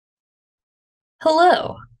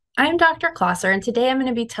Hello, I'm Dr. Klosser, and today I'm going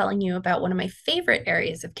to be telling you about one of my favorite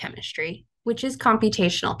areas of chemistry, which is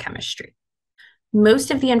computational chemistry. Most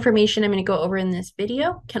of the information I'm going to go over in this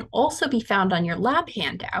video can also be found on your lab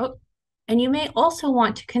handout, and you may also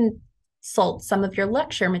want to consult some of your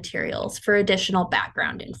lecture materials for additional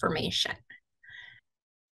background information.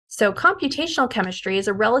 So computational chemistry is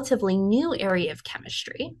a relatively new area of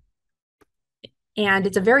chemistry, and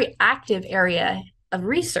it's a very active area of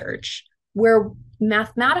research where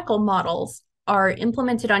mathematical models are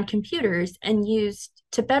implemented on computers and used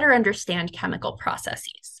to better understand chemical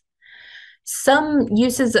processes. Some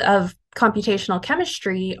uses of computational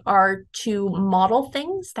chemistry are to model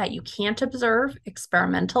things that you can't observe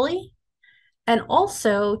experimentally, and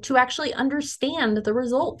also to actually understand the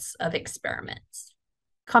results of experiments.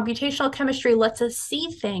 Computational chemistry lets us see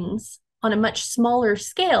things on a much smaller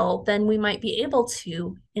scale than we might be able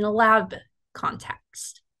to in a lab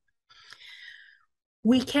context.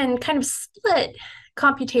 We can kind of split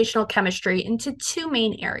computational chemistry into two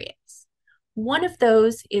main areas. One of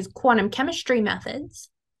those is quantum chemistry methods,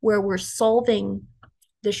 where we're solving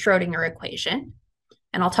the Schrodinger equation.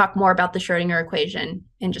 And I'll talk more about the Schrodinger equation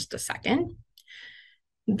in just a second.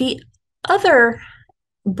 The other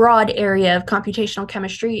broad area of computational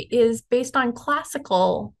chemistry is based on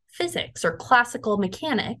classical physics or classical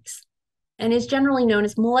mechanics and is generally known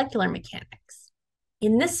as molecular mechanics.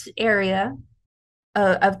 In this area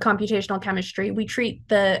of computational chemistry, we treat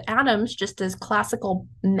the atoms just as classical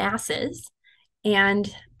masses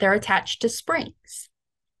and they're attached to springs.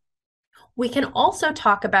 We can also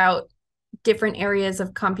talk about different areas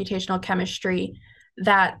of computational chemistry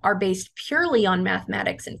that are based purely on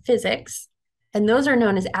mathematics and physics, and those are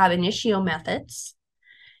known as ab initio methods.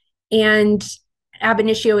 And ab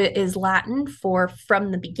initio is Latin for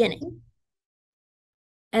from the beginning.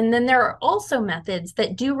 And then there are also methods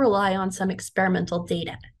that do rely on some experimental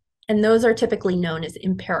data, and those are typically known as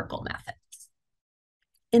empirical methods.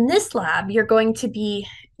 In this lab, you're going to be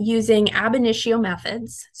using ab initio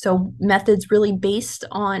methods, so methods really based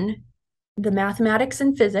on the mathematics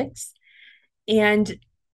and physics, and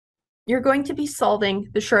you're going to be solving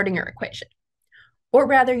the Schrodinger equation. Or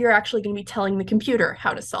rather, you're actually going to be telling the computer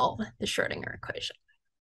how to solve the Schrodinger equation.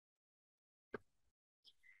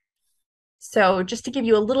 So just to give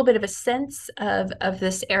you a little bit of a sense of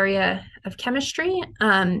this area of chemistry,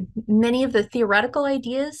 many of the theoretical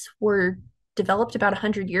ideas were developed about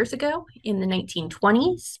 100 years ago in the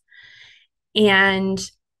 1920s. And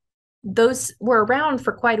those were around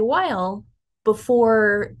for quite a while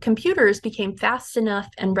before computers became fast enough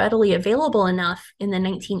and readily available enough in the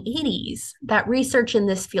 1980s that research in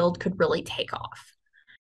this field could really take off.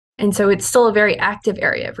 And so it's still a very active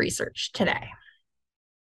area of research today.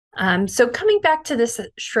 So coming back to this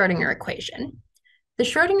Schrodinger equation, the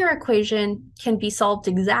Schrodinger equation can be solved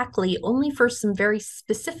exactly only for some very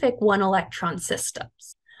specific one-electron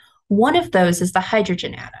systems. One of those is the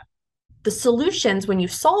hydrogen atom. The solutions, when you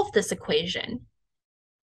solve this equation,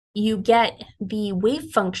 you get the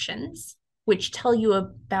wave functions, which tell you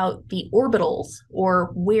about the orbitals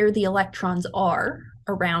or where the electrons are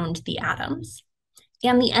around the atoms,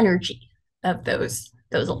 and the energy of those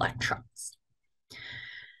electrons.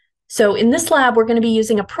 So in this lab, we're going to be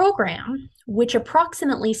using a program which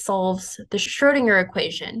approximately solves the Schrodinger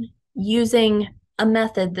equation using a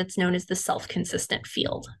method that's known as the self-consistent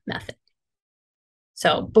field method.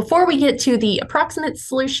 So before we get to the approximate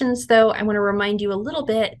solutions, though, I want to remind you a little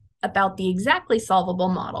bit about the exactly solvable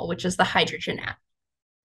model, which is the hydrogen atom.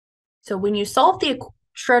 So when you solve the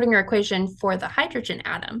Schrodinger equation for the hydrogen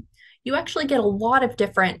atom, you actually get a lot of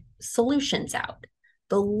different solutions out.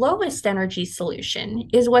 The lowest energy solution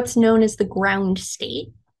is what's known as the ground state,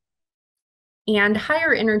 and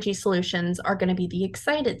higher energy solutions are going to be the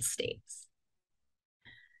excited states.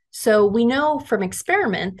 So we know from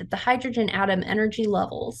experiment that the hydrogen atom energy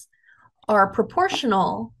levels are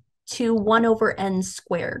proportional to 1 over n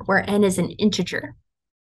squared, where n is an integer.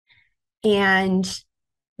 And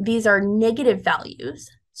these are negative values.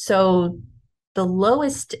 So the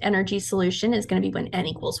lowest energy solution is going to be when n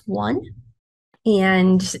equals 1.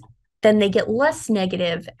 And then they get less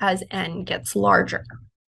negative as n gets larger.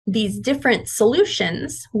 These different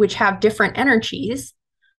solutions, which have different energies,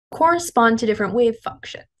 correspond to different wave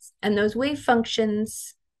functions. And those wave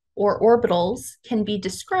functions or orbitals can be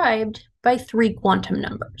described by 3 quantum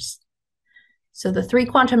numbers. So the 3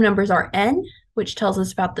 quantum numbers are n, which tells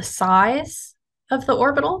us about the size of the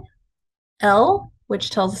orbital, L, which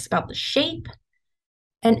tells us about the shape,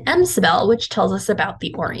 and m sub L, which tells us about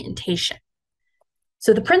the orientation.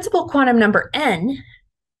 So the principal quantum number n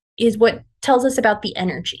is what tells us about the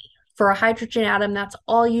energy. For a hydrogen atom, that's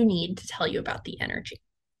all you need to tell you about the energy.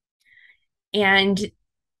 And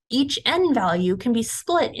each n value can be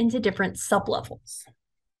split into different sublevels.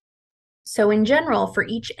 So in general, for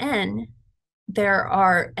each n, there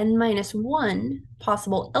are n minus 1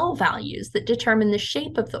 possible L values that determine the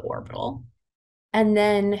shape of the orbital. And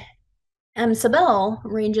then m sub L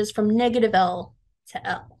ranges from negative L to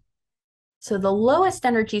L. So the lowest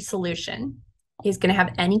energy solution is going to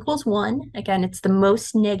have n equals 1. Again, it's the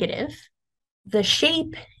most negative. The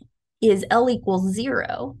shape is L equals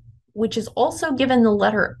 0, which is also given the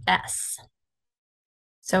letter S.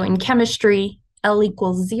 So in chemistry, L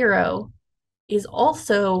equals 0 is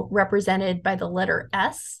also represented by the letter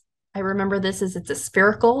S. I remember this as it's a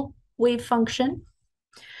spherical wave function.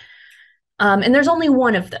 And there's only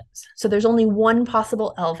one of those. So there's only one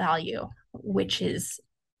possible L value, which is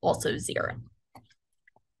also 0.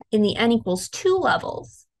 In the n equals 2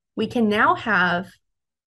 levels, we can now have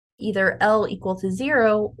either L equal to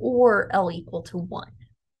 0 or L equal to 1.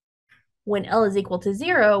 When L is equal to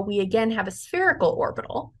 0, we again have a spherical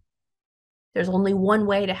orbital. There's only one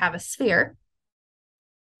way to have a sphere.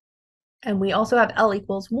 And we also have L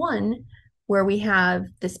equals 1, where we have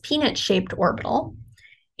this peanut-shaped orbital.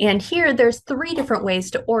 And here there's 3 different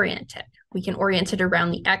ways to orient it. We can orient it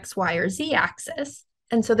around the x, y, or z axis.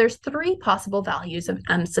 And so there's 3 possible values of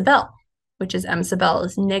m sub L, which is m sub L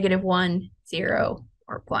is negative 1, 0,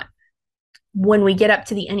 or 1. When we get up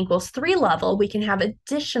to the n equals 3 level, we can have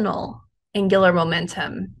additional angular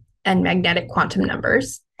momentum and magnetic quantum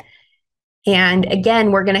numbers. And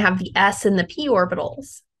again, we're going to have the s and the p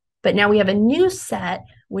orbitals. But now we have a new set,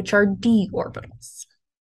 which are d orbitals.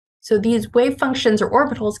 So these wave functions or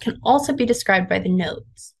orbitals can also be described by the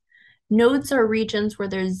nodes. Nodes are regions where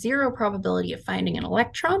there's 0 probability of finding an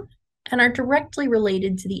electron and are directly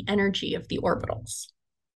related to the energy of the orbitals.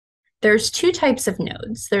 There's 2 types of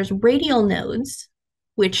nodes. There's radial nodes,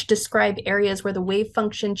 which describe areas where the wave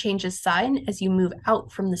function changes sign as you move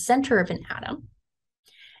out from the center of an atom.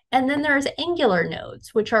 And then there's angular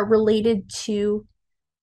nodes, which are related to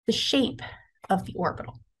the shape of the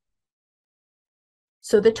orbital.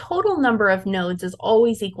 So the total number of nodes is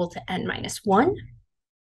always equal to n minus 1.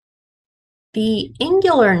 The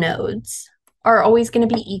angular nodes are always going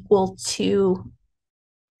to be equal to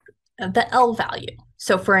the L value.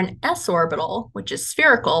 So for an s orbital, which is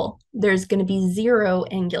spherical, there's going to be 0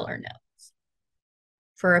 angular nodes.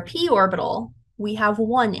 For a p orbital, we have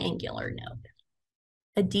 1 angular node.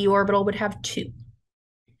 A d orbital would have 2.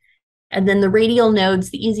 And then the radial nodes,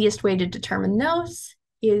 the easiest way to determine those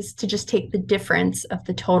is to just take the difference of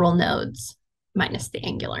the total nodes minus the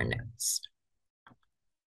angular nodes.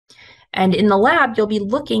 And in the lab, you'll be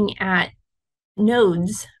looking at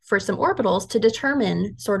nodes for some orbitals to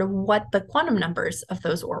determine sort of what the quantum numbers of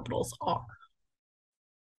those orbitals are.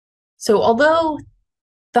 So although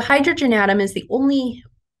the hydrogen atom is the only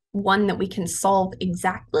one that we can solve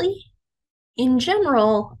exactly, in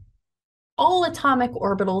general, all atomic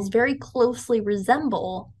orbitals very closely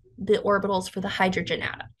resemble the orbitals for the hydrogen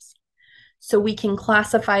atoms. So we can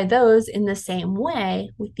classify those in the same way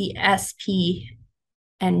with the s, p,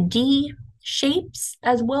 and d shapes,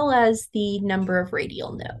 as well as the number of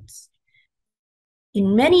radial nodes.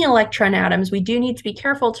 In many electron atoms, we do need to be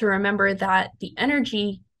careful to remember that the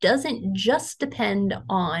energy doesn't just depend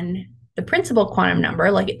on the principal quantum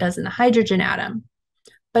number like it does in the hydrogen atom,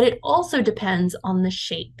 but it also depends on the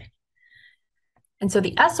shape. And so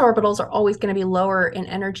the s orbitals are always going to be lower in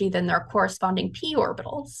energy than their corresponding p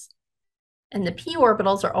orbitals. And the p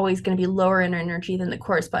orbitals are always going to be lower in energy than the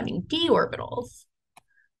corresponding d orbitals.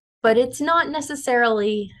 But it's not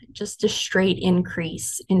necessarily just a straight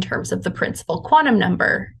increase in terms of the principal quantum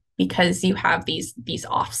number because you have these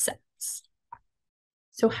offsets.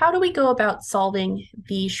 So how do we go about solving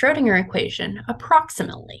the Schrödinger equation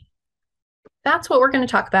approximately? That's what we're going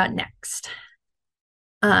to talk about next.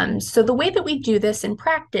 So the way that we do this in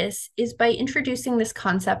practice is by introducing this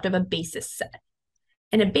concept of a basis set.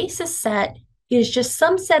 And a basis set is just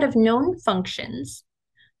some set of known functions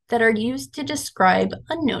that are used to describe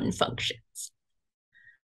unknown functions.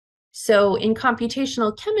 So in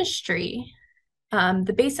computational chemistry,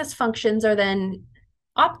 the basis functions are then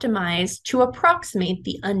optimized to approximate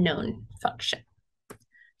the unknown function.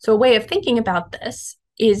 So a way of thinking about this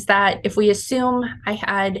is that if we assume I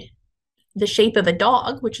had the shape of a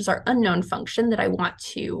dog, which is our unknown function that I want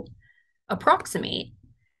to approximate,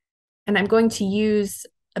 and I'm going to use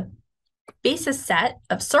a basis set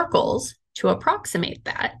of circles to approximate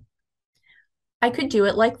that, I could do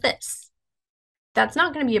it like this. That's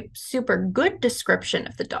not going to be a super good description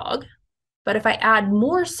of the dog, but if I add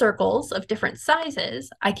more circles of different sizes,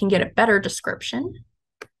 I can get a better description.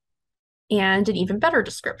 and an even better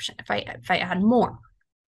description if I add more.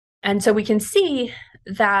 And so we can see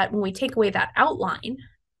that when we take away that outline,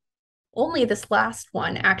 only this last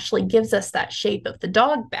one actually gives us that shape of the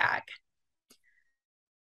dog bag.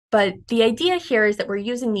 But the idea here is that we're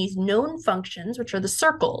using these known functions, which are the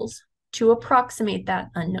circles, to approximate that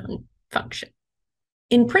unknown function.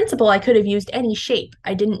 In principle, I could have used any shape.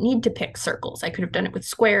 I didn't need to pick circles. I could have done it with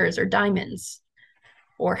squares or diamonds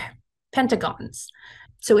or pentagons.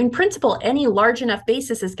 So in principle, any large enough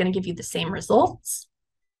basis is going to give you the same results.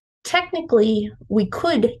 Technically, we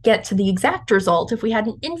could get to the exact result if we had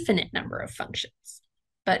an infinite number of functions,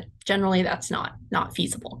 but generally that's not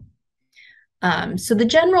feasible. So the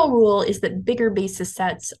general rule is that bigger basis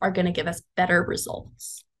sets are going to give us better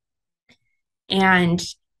results. And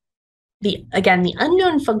again, the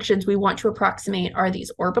unknown functions we want to approximate are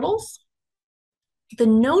these orbitals. The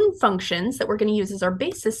known functions that we're going to use as our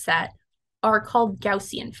basis set are called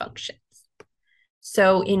Gaussian functions.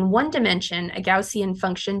 So in one dimension, a Gaussian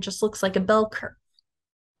function just looks like a bell curve.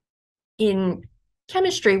 In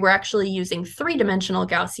chemistry, we're actually using three-dimensional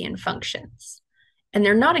Gaussian functions. And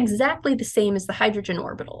they're not exactly the same as the hydrogen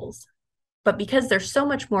orbitals, but because they're so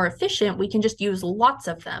much more efficient, we can just use lots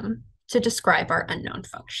of them to describe our unknown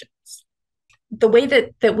functions. The way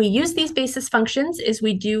that we use these basis functions is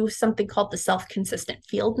we do something called the self-consistent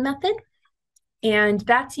field method. And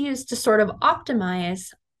that's used to sort of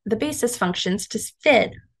optimize the basis functions to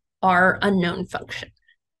fit our unknown function.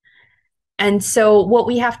 And so what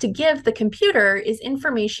we have to give the computer is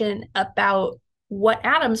information about what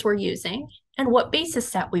atoms we're using and what basis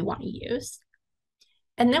set we want to use.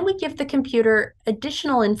 And then we give the computer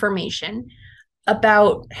additional information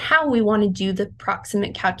about how we want to do the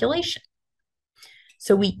proximate calculation.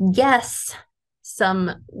 So we guess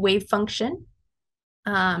some wave function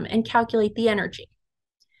and calculate the energy.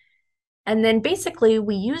 And then basically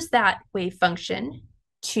we use that wave function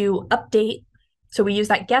to update. So we use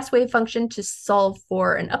that guess wave function to solve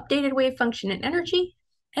for an updated wave function in energy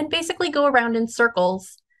and basically go around in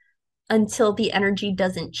circles until the energy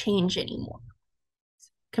doesn't change anymore.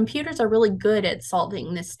 Computers are really good at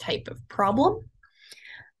solving this type of problem.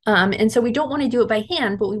 And so we don't want to do it by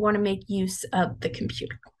hand, but we want to make use of the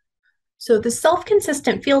computer. So the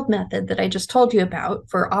self-consistent field method that I just told you about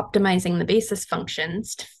for optimizing the basis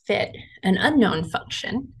functions to fit an unknown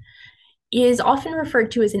function is often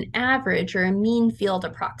referred to as an average or a mean field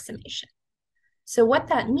approximation. So what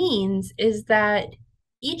that means is that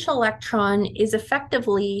each electron is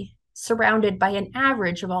effectively surrounded by an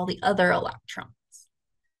average of all the other electrons.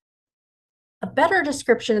 A better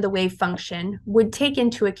description of the wave function would take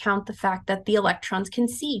into account the fact that the electrons can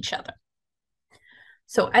see each other.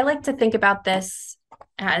 So I like to think about this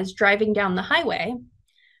as driving down the highway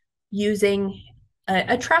using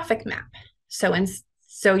a traffic map.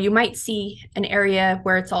 So you might see an area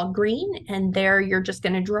where it's all green, and there you're just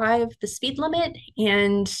going to drive the speed limit,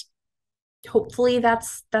 and hopefully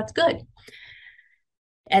that's good.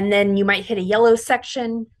 And then you might hit a yellow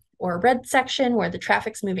section or a red section where the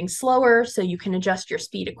traffic's moving slower, so you can adjust your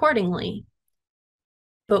speed accordingly.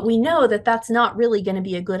 But we know that that's not really going to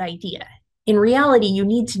be a good idea. In reality, you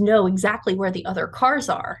need to know exactly where the other cars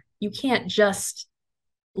are. You can't just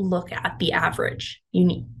look at the average.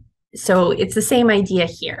 So it's the same idea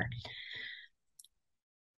here.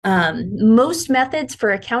 Most methods for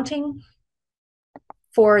accounting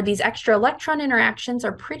for these extra electron interactions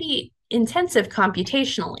are pretty intensive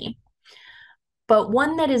computationally. But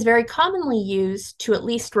one that is very commonly used to at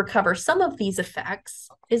least recover some of these effects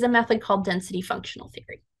is a method called density functional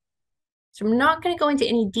theory. So I'm not going to go into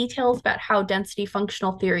any details about how density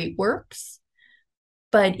functional theory works,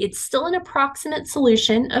 but it's still an approximate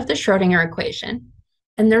solution of the Schrodinger equation.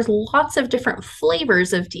 And there's lots of different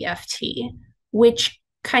flavors of DFT, which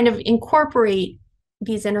kind of incorporate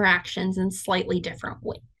these interactions in slightly different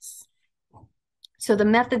ways. So the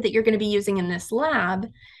method that you're going to be using in this lab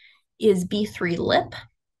is B3-LIP,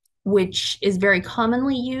 which is very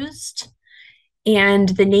commonly used. And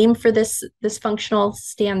the name for this functional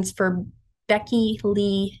stands for Becky,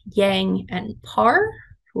 Lee, Yang, and Parr,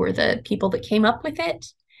 who are the people that came up with it.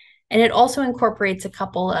 And it also incorporates a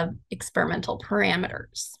couple of experimental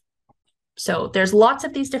parameters. So there's lots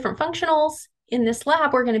of these different functionals. In this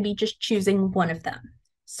lab, we're going to be just choosing one of them.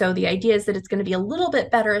 So the idea is that it's going to be a little bit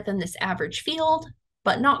better than this average field,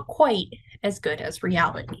 but not quite as good as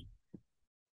reality.